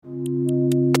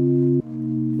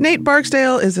Nate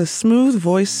Barksdale is a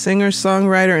smooth-voiced singer,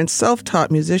 songwriter, and self-taught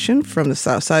musician from the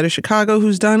south side of Chicago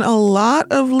who's done a lot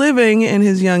of living in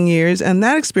his young years, and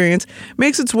that experience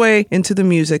makes its way into the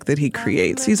music that he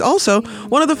creates. He's also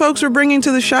one of the folks we're bringing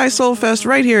to the Shy Soul Fest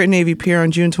right here at Navy Pier on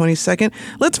June 22nd.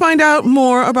 Let's find out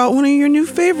more about one of your new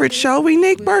favorites, shall we?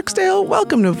 Nate Barksdale,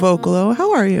 welcome to Vocalo.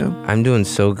 How are you? I'm doing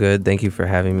so good. Thank you for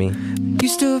having me. You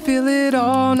still feel it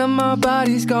all, now my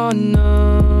body's gone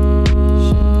numb.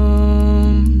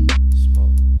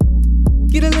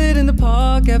 Get a lit in the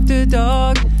park after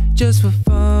dark, just for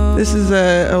fun. This is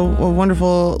a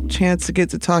wonderful chance to get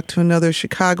to talk to another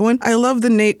Chicagoan. I love the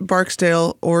Nate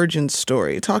Barksdale origin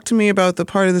story. Talk to me about the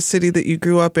part of the city that you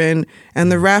grew up in and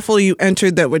the raffle you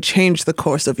entered that would change the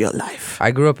course of your life.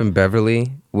 I grew up in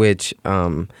Beverly, which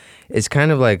is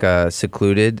kind of like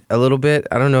secluded a little bit.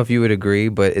 I don't know if you would agree,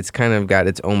 but it's kind of got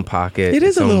its own pocket. It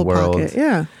is a little world. pocket,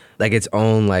 yeah. Like its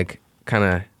own like kind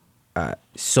of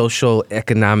social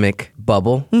economic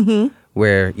bubble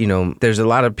where, you know, there's a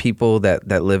lot of people that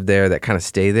live there that kind of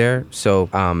stay there. So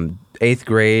 8th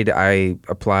grade, I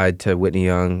applied to Whitney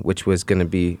Young, which was going to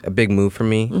be a big move for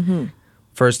me.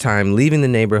 First time leaving the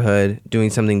neighborhood, doing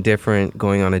something different,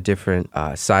 going on a different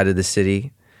side of the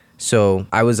city. So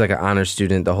I was like an honor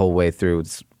student the whole way through.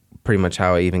 It's pretty much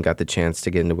how I even got the chance to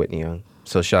get into Whitney Young.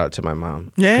 So shout out to my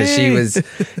mom. Because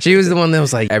she was the one that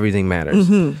was like, everything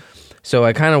matters. So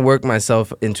I kind of worked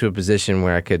myself into a position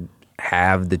where I could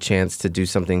have the chance to do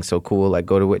something so cool, like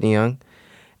go to Whitney Young.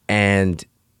 And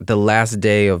the last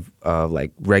day of like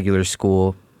regular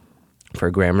school for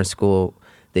grammar school,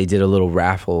 they did a little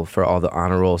raffle for all the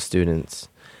honor roll students.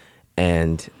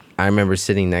 And I remember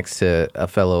sitting next to a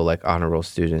fellow like honor roll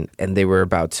student, and they were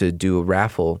about to do a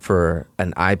raffle for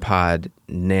an iPod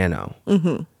Nano.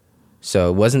 So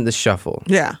it wasn't the Shuffle.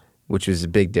 Yeah. Which was a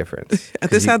big difference.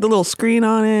 This had the little screen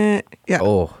on it. Yeah.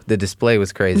 Oh, the display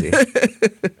was crazy.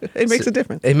 It makes a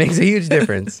difference. It makes a huge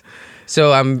difference.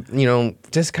 So I'm, you know,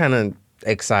 just kind of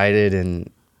excited and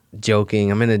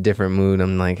joking. I'm in a different mood.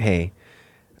 I'm like, hey,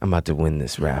 I'm about to win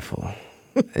this raffle.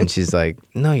 And she's like,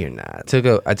 no, you're not.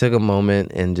 I took a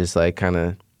moment and just like kind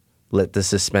of let the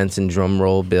suspense and drum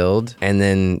roll build. And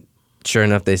then sure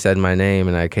enough, they said my name,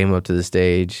 and I came up to the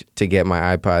stage to get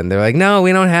my iPod, and they're like, no,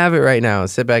 we don't have it right now.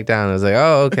 Sit back down. I was like,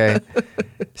 oh, okay.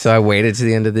 So I waited to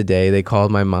the end of the day. They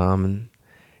called my mom, and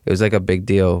it was like a big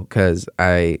deal because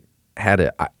I had an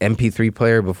MP3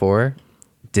 player before,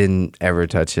 didn't ever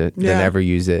touch it, didn't ever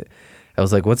use it. I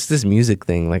was like, what's this music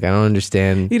thing? Like, I don't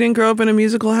understand. You didn't grow up in a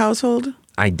musical household?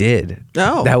 I did.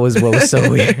 Oh. That was what was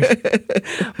so weird.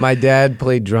 My dad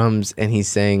played drums, and he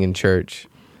sang in church.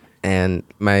 And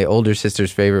my older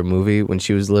sister's favorite movie when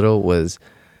she was little was,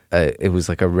 it was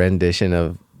like a rendition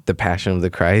of The Passion of the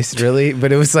Christ, really.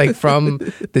 But it was like from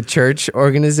the church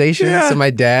organization. Yeah. So my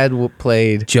dad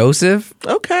played Joseph.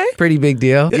 Okay. Pretty big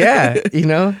deal. Yeah. You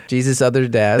know, Jesus' other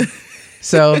dad.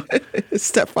 So.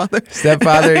 Stepfather.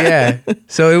 Stepfather, yeah.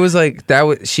 So it was like,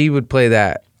 she would play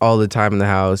that all the time in the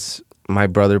house. My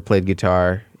brother played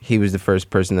guitar. He was the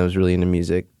first person that was really into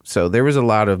music. So there was a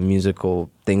lot of musical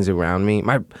things around me.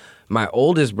 My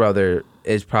oldest brother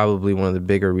is probably one of the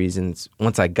bigger reasons.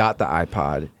 Once I got the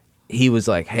iPod, he was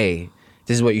like, hey,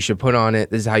 this is what you should put on it.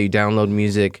 This is how you download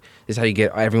music. This is how you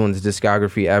get everyone's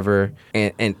discography ever.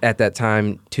 And at that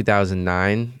time,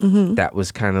 2009, that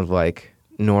was kind of like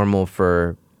normal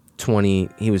for 20.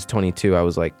 He was 22. I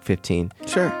was like 15.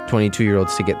 Sure.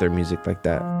 22-year-olds to get their music like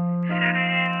that.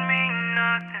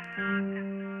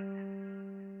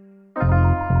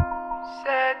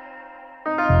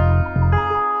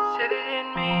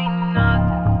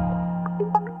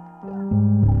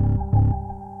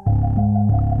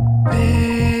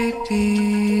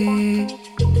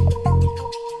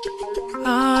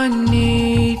 I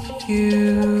need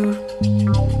you.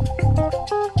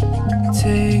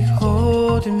 Take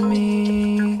hold of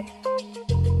me.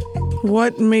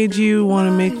 What made you want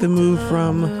to make the move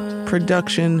from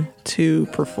production to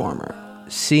performer?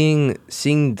 Seeing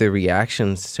the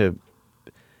reactions to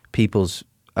people's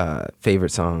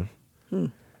favorite song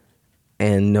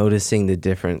and noticing the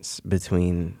difference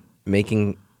between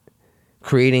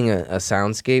creating a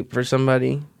soundscape for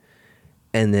somebody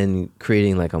and then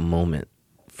creating like a moment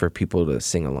for people to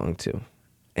sing along to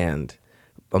and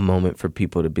a moment for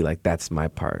people to be like, that's my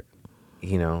part.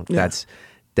 You know,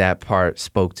 that part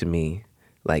spoke to me,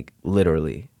 like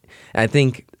literally. I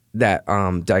think that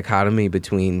dichotomy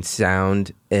between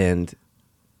sound and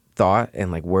thought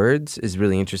and like words is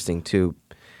really interesting too.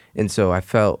 And so I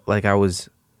felt like I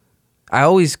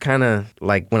always kind of,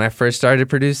 like when I first started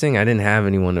producing, I didn't have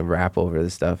anyone to rap over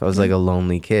this stuff. I was like a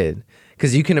lonely kid.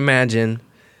 Because you can imagine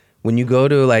when you go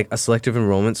to like a selective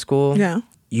enrollment school,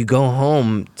 you go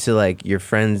home to like your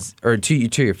friends or to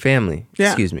your family, Yeah.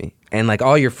 excuse me. And like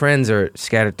all your friends are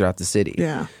scattered throughout the city.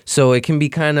 Yeah. So it can be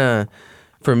kind of,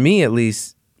 for me at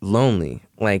least, lonely.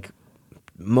 Like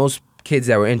most kids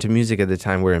that were into music at the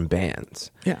time were in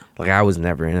bands. Yeah. Like I was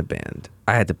never in a band.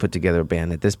 I had to put together a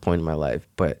band at this point in my life,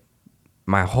 but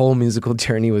my whole musical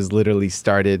journey was literally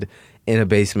started in a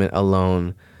basement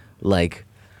alone, like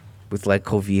with like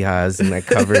cobijas and like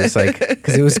covers, like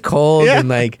because it was cold Yeah. and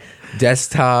like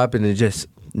desktop and just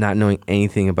not knowing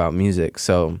anything about music.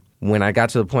 So when I got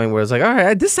to the point where I was like, all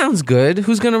right, this sounds good.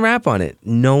 Who's gonna rap on it?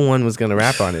 No one was gonna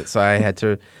rap on it. So I had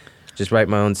to just write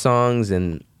my own songs,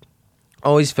 and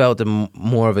always felt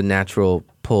more of a natural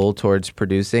pull towards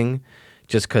producing,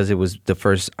 just because it was the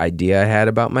first idea I had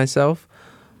about myself.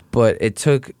 But it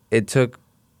took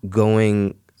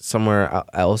going somewhere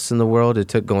else in the world. It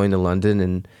took going to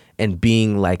London and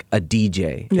being like a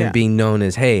DJ and being known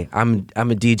as, hey, I'm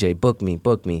a DJ, book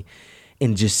me,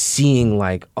 and just seeing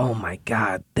like, oh my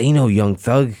God, they know Young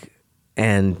Thug,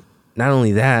 and not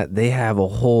only that, they have a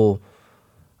whole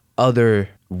other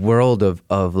world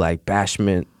of like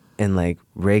bashment and like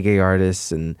reggae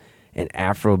artists and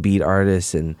Afrobeat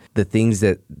artists, and the things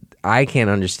that I can't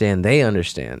understand, they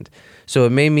understand. So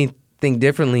it made me think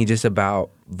differently just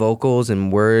about vocals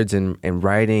and words and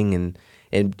writing, and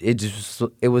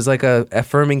it was like a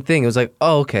affirming thing. It was like,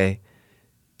 oh, okay,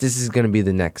 this is going to be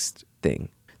the next thing.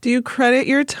 Do you credit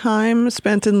your time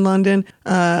spent in London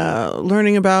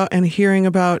learning about and hearing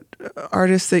about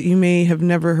artists that you may have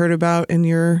never heard about in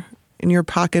your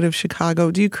pocket of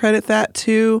Chicago? Do you credit that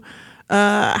to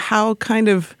how kind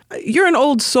of you're an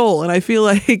old soul, and I feel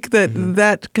like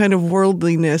that kind of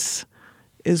worldliness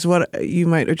is what you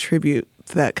might attribute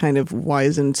that kind of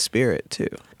wizened spirit to?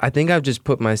 I think I've just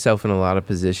put myself in a lot of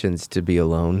positions to be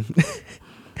alone.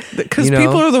 Because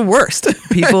people are the worst.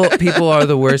 people are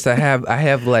the worst. I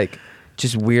have like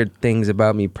just weird things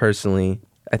about me personally,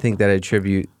 I think, that I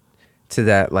attribute to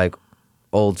that like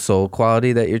old soul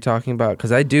quality that you're talking about,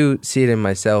 because I do see it in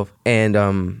myself, and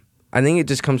I think it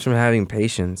just comes from having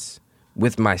patience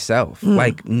with myself,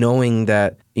 like knowing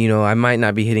that, I might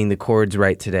not be hitting the chords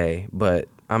right today, but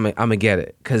I'm gonna get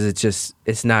it, because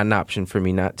it's not an option for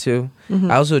me not to.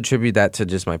 I also attribute that to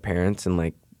just my parents, and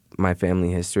like my family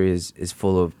history is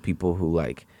full of people who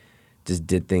like just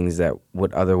did things that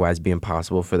would otherwise be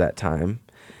impossible for that time.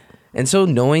 And so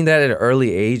knowing that at an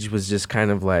early age was just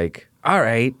kind of like, all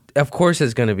right, of course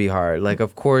it's going to be hard. Like,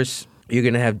 of course you're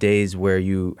going to have days where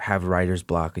you have writer's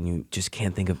block and you just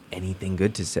can't think of anything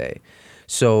good to say.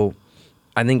 So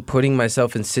I think putting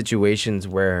myself in situations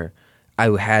where I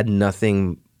had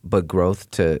nothing but growth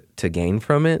to gain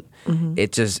from it,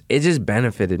 it just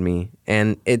benefited me.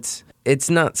 And it's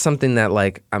not something that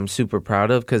like I'm super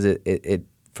proud of, because it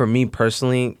for me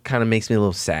personally kind of makes me a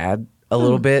little sad a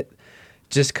little bit,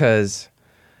 just because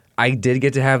I did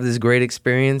get to have this great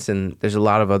experience, and there's a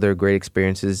lot of other great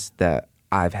experiences that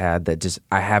I've had that just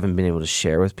I haven't been able to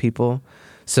share with people.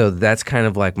 So that's kind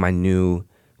of like my new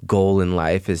goal in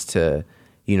life, is to,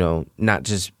 not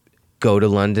just go to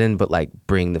London, but like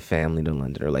bring the family to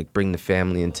London, or like bring the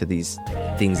family into these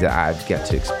things that I've get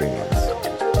to experience.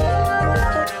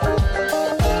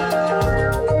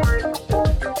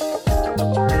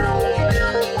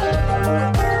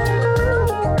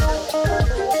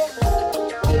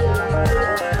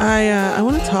 I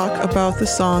want to talk about the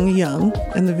song Young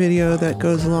and the video that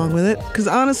goes along with it, because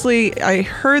honestly, I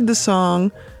heard the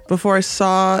song before I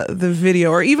saw the video,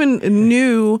 or even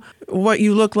knew what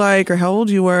you look like or how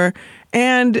old you were.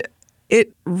 And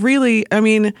it really,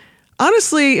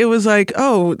 honestly, it was like,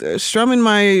 oh, strumming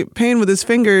my pain with his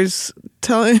fingers,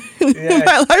 telling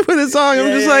my life with a song.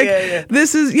 I'm just like,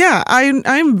 this is,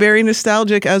 I'm very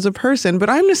nostalgic as a person,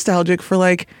 but I'm nostalgic for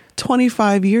like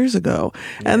 25 years ago.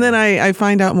 And then I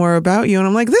find out more about you, and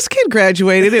I'm like, this kid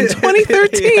graduated in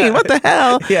 2013. What the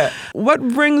hell? Yeah. What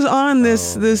brings on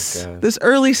this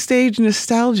early stage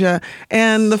nostalgia?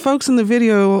 And the folks in the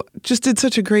video just did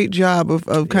such a great job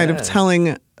of kind of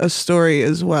telling a story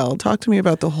as well. Talk to me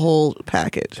about the whole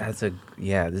package. This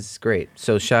is great.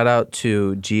 So shout out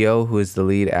to Gio, who is the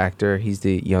lead actor. He's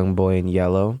the young boy in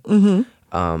yellow.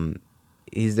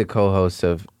 He's the co-host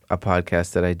of a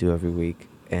podcast that I do every week.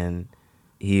 And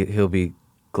he'll be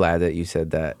glad that you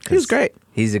said that. He's great.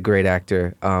 He's a great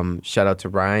actor. Shout out to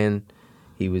Ryan.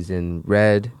 He was in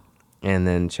Red. And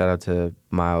then shout out to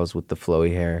Miles with the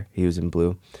flowy hair. He was in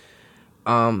Blue.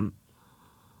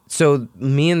 So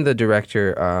me and the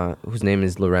director, whose name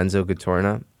is Lorenzo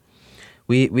Gatorna,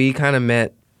 we kind of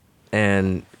met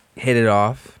and hit it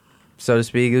off, so to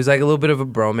speak. It was like a little bit of a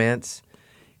bromance.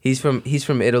 He's from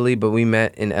Italy, but we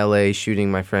met in LA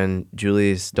shooting my friend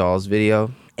Julius Dahl's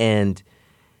video. And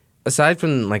aside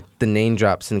from like the name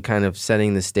drops and kind of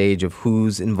setting the stage of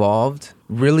who's involved,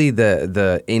 really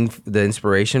the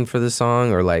inspiration for the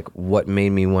song, or like what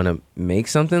made me want to make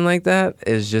something like that,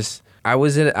 is just I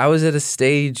was at a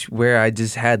stage where I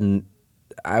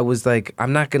was like,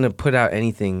 I'm not gonna put out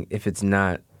anything if it's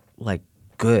not like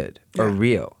good or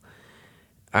real.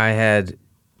 I'd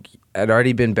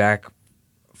already been back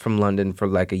from London for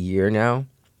like a year now,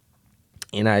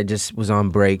 and I just was on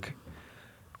break,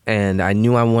 and I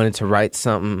knew I wanted to write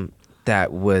something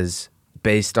that was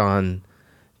based on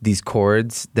these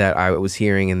chords that I was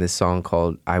hearing in this song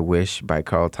called "I Wish" by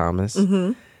Carl Thomas,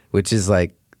 which is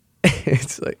like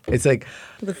it's like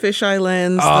the fisheye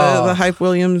lens, the Hype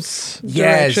Williams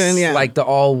direction. Yes, like the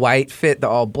all white fit, the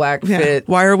all black fit.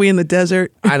 Why are we in the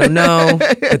desert? I don't know,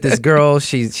 but this girl,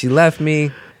 she left me.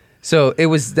 So it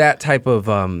was that type of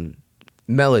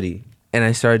melody, and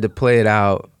I started to play it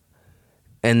out,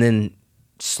 and then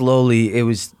slowly it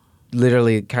was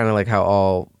literally kind of like how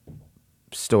all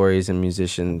stories and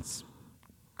musicians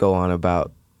go on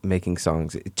about making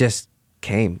songs. It just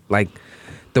came, like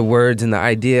the words and the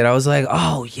idea, and I was like,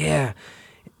 oh yeah,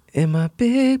 in my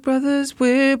big brother's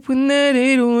whip when that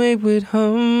 808 would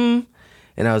hum,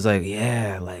 and I was like,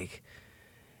 yeah, like,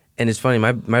 and it's funny,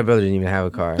 my brother didn't even have a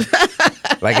car.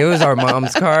 Like, it was our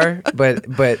mom's car, but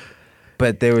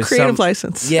there was creative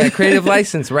license. Yeah, creative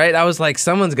license, right? I was like,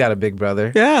 someone's got a big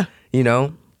brother. Yeah. You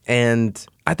know? And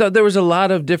I thought there was a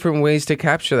lot of different ways to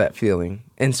capture that feeling.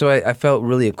 And so I felt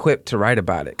really equipped to write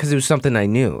about it because it was something I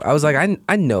knew. I was like,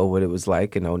 I know what it was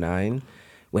like in 2009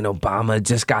 when Obama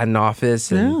just got in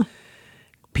office and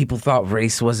people thought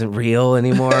race wasn't real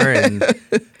anymore. And,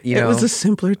 you know. It was a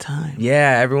simpler time.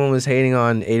 Yeah, everyone was hating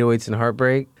on 808s and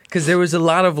Heartbreak. Because there was a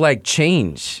lot of like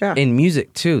change in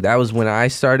music too. That was when I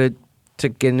started to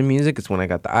get into music. It's when I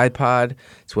got the iPod.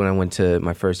 It's when I went to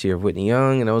my first year of Whitney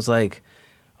Young, and I was like,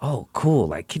 "Oh, cool!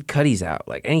 Like Kid Cudi's out.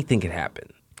 Like anything could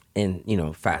happen." And you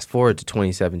know, fast forward to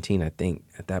 2017. I think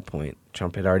at that point,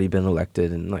 Trump had already been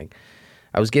elected, and like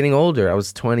I was getting older. I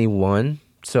was 21,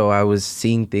 so I was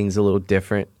seeing things a little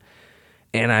different.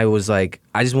 And I was like,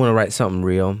 I just want to write something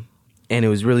real, and it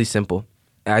was really simple.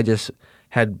 I just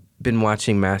had been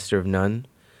watching Master of None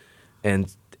and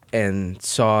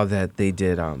saw that they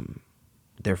did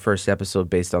their first episode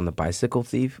based on The Bicycle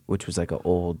Thief, which was like an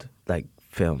old like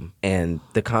film, and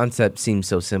the concept seemed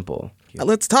so simple.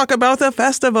 Let's talk about the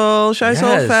festival, Shy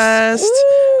Soul Fest.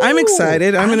 Ooh, I'm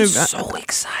excited. I'm so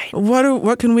excited.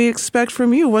 What can we expect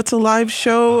from you? What's a live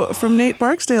show from Nate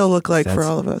Barksdale look like for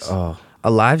all of us?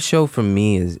 A live show from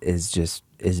me is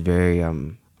very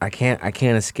I can't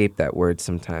escape that word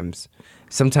sometimes.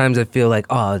 Sometimes I feel like,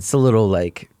 it's a little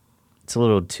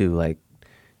too like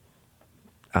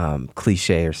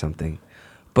cliche or something.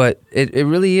 But it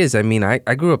really is. I mean, I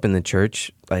grew up in the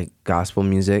church, like gospel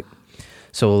music.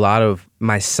 So a lot of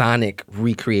my sonic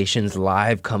recreations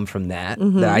live come from that,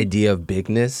 the idea of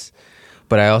bigness.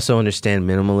 But I also understand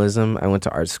minimalism. I went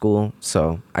to art school,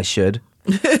 so I should.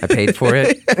 I paid for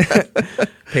it.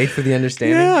 Paid for the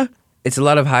understanding. Yeah. It's a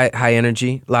lot of high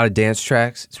energy, a lot of dance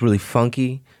tracks. It's really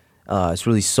funky. It's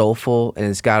really soulful, and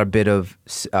it's got a bit of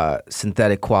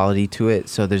synthetic quality to it.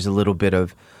 So there's a little bit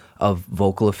of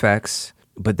vocal effects,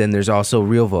 but then there's also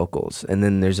real vocals, and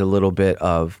then there's a little bit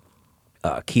of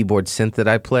keyboard synth that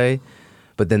I play,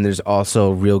 but then there's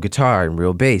also real guitar and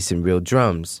real bass and real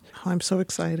drums. Oh, I'm so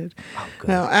excited.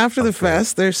 Now, after the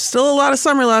fest, there's still a lot of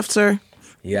summer left, sir.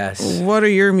 Yes. What are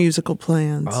your musical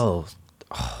plans? Oh,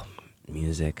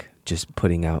 music. Just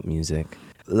putting out music.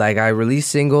 Like, I released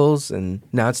singles, and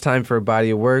now it's time for a body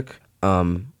of work.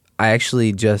 I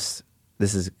actually this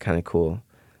is kind of cool.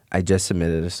 I just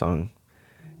submitted a song,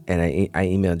 and I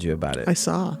emailed you about it. I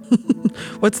saw.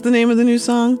 What's the name of the new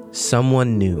song?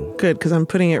 Someone New. Good, because I'm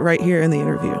putting it right here in the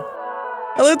interview.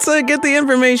 Let's get the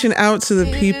information out to the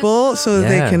people so that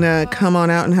they can come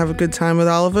on out and have a good time with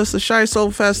all of us. The Shy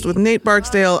Soul Fest with Nate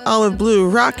Barksdale, Olive Blue,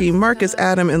 Rocky, Marcus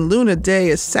Adam, and Luna Day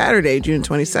is Saturday, June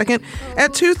 22nd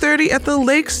at 2:30 at the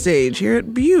Lake Stage here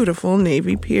at beautiful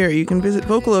Navy Pier. You can visit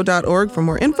Vocalo.org for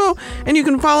more info, and you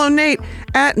can follow Nate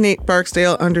at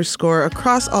 @NateBarksdale_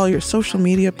 across all your social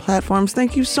media platforms.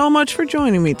 Thank you so much for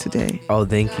joining me today. Oh,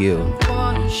 thank you.